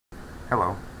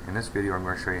Hello, in this video I'm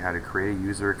going to show you how to create a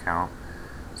user account,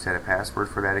 set a password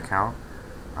for that account.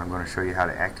 I'm going to show you how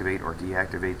to activate or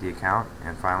deactivate the account,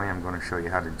 and finally I'm going to show you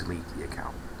how to delete the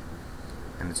account.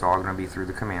 And it's all going to be through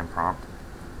the command prompt.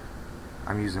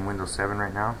 I'm using Windows 7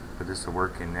 right now, but this will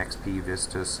work in XP,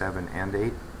 Vista 7 and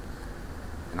 8.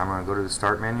 And I'm going to go to the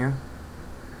Start menu,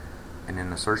 and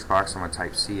in the search box I'm going to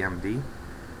type CMD,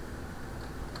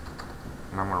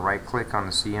 and I'm going to right click on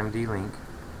the CMD link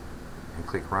and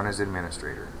click Run as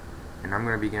Administrator. And I'm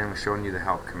going to begin with showing you the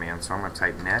help command. So I'm going to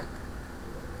type net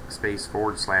space /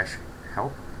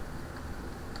 help.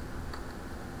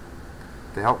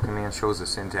 The help command shows the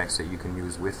syntax that you can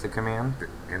use with the command.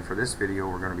 And for this video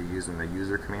we're going to be using the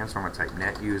user command. So I'm going to type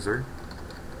net user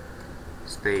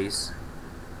space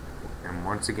and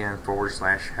once again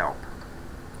 / help.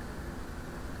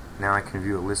 Now I can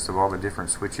view a list of all the different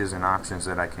switches and options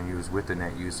that I can use with the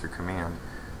net user command.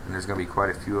 And there's going to be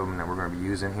quite a few of them that we're going to be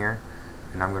using here.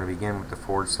 And I'm going to begin with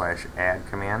the / add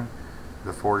command.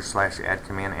 The / add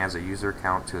command adds a user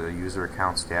account to the user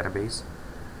accounts database.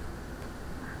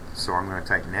 So I'm going to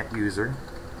type net user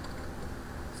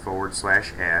 /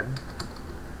 add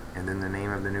and then the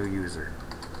name of the new user.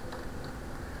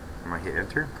 I'm going to hit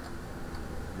enter.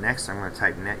 Next I'm going to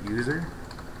type net user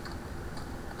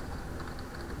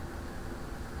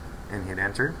and hit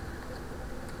enter.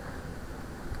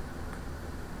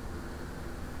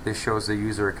 This shows the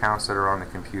user accounts that are on the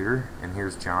computer, and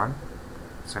here's John.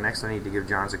 So next I need to give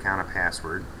John's account a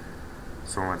password.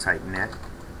 So I'm going to type net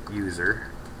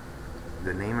user,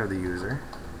 the name of the user,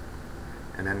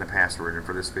 and then the password. And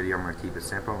for this video I'm going to keep it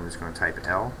simple. I'm just going to type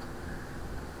L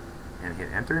and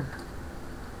hit enter.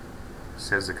 It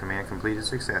says the command completed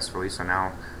successfully. So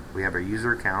now we have a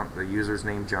user account, the user's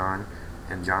name John,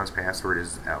 and John's password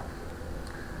is L.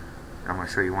 I'm going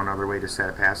to show you one other way to set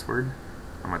a password.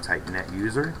 I'm going to type net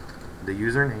user, the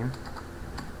username,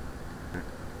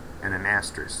 and an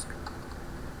asterisk.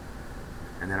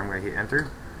 And then I'm going to hit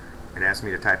enter. It asks me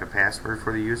to type a password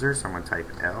for the user, so I'm going to type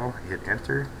L, hit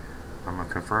enter. I'm going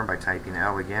to confirm by typing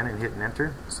L again and hitting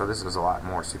enter. So this is a lot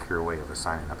more secure way of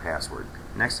assigning a password.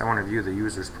 Next I want to view the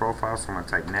user's profile, so I'm going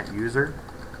to type net user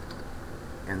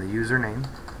and the username,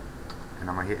 and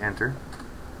I'm going to hit enter.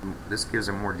 This gives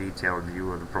a more detailed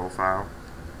view of the profile,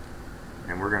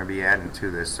 and we're going to be adding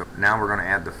to this. So now we're going to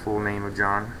add the full name of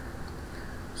John.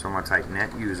 So I'm going to type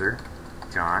net user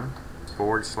John /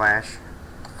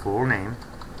 full name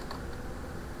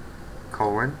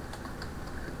colon,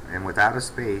 and without a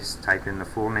space type in the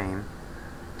full name,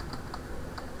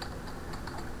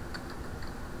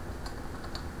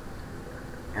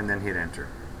 and then hit enter.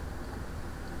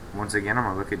 Once again I'm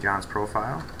going to look at John's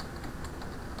profile.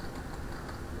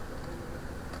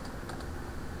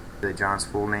 John's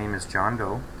full name is John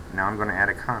Doe. Now I'm going to add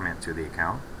a comment to the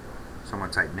account. So I'm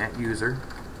going to type net user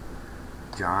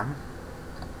John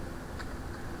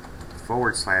 /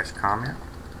 comment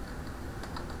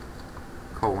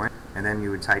colon, and then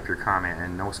you would type your comment,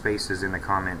 and no spaces in the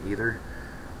comment either.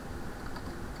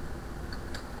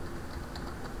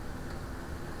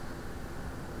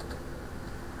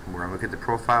 We're going to look at the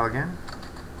profile again.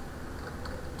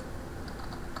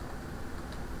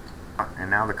 And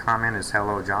now the comment is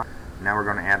hello John. Now we're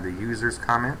going to add the user's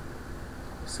comment.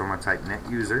 So I'm going to type net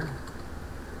user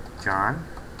John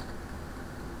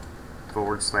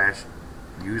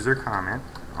 / user comment,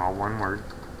 all one word,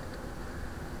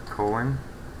 colon,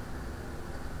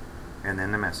 and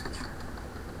then the message.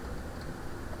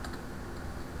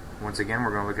 Once again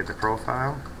we're going to look at the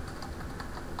profile.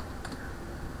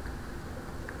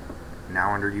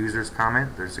 Now under user's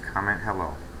comment there's a comment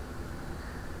hello.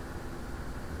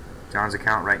 John's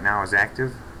account right now is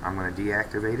active. I'm going to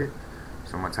deactivate it.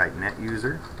 So I'm going to type net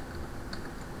user,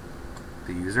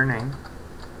 the username,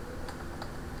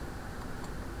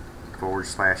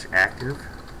 / active,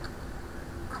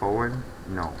 colon,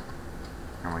 no.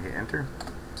 I'm going to hit enter.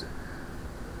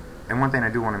 And one thing I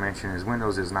do want to mention is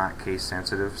Windows is not case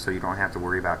sensitive, so you don't have to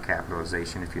worry about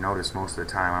capitalization. If you notice, most of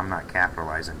the time I'm not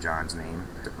capitalizing John's name.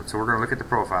 So we're going to look at the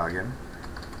profile again.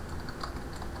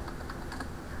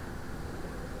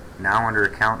 Now under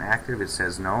account active it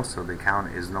says no, so the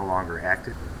account is no longer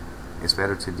active. It's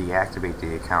better to deactivate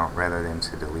the account rather than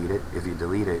to delete it. If you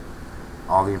delete it,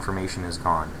 all the information is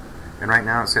gone. And right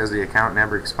now it says the account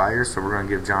never expires, so we're going to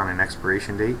give John an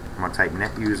expiration date. I'm going to type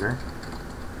net user,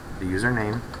 the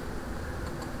username,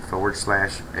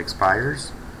 /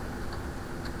 expires,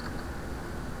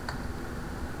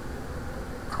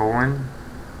 colon,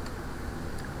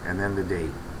 and then the date.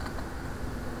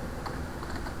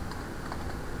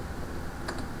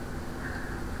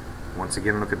 Once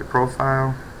again, look at the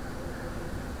profile.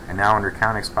 And now under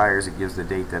count expires, it gives the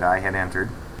date that I had entered.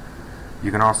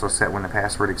 You can also set when the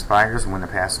password expires, when the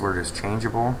password is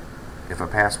changeable, if a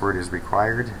password is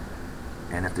required,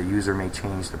 and if the user may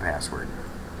change the password.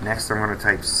 Next, I'm going to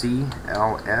type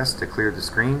CLS to clear the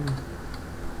screen.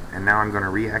 And now I'm going to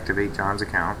reactivate John's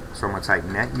account. So I'm going to type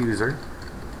net user,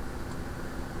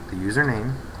 the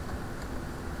username,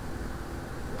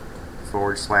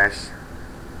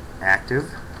 /active,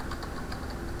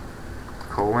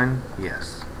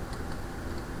 yes.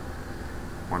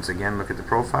 Once again, look at the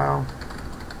profile.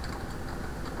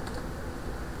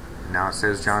 Now it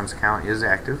says John's account is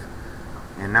active.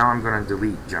 And now I'm going to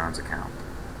delete John's account.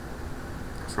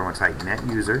 So I'm going to type net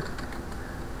user,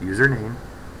 username,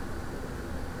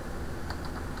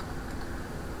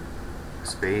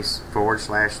 space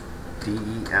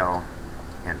 /del,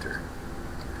 enter.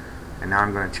 And now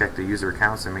I'm going to check the user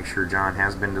accounts and make sure John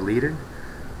has been deleted.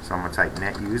 So I'm going to type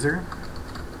net user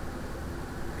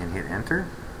and hit enter.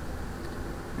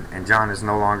 And John is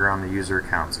no longer on the user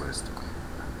accounts list.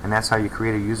 And that's how you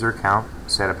create a user account,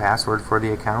 set a password for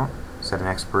the account, set an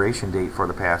expiration date for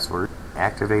the password,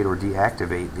 activate or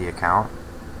deactivate the account,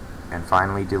 and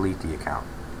finally delete the account.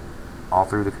 All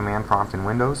through the command prompt in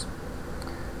Windows.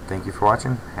 Thank you for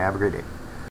watching. Have a great day.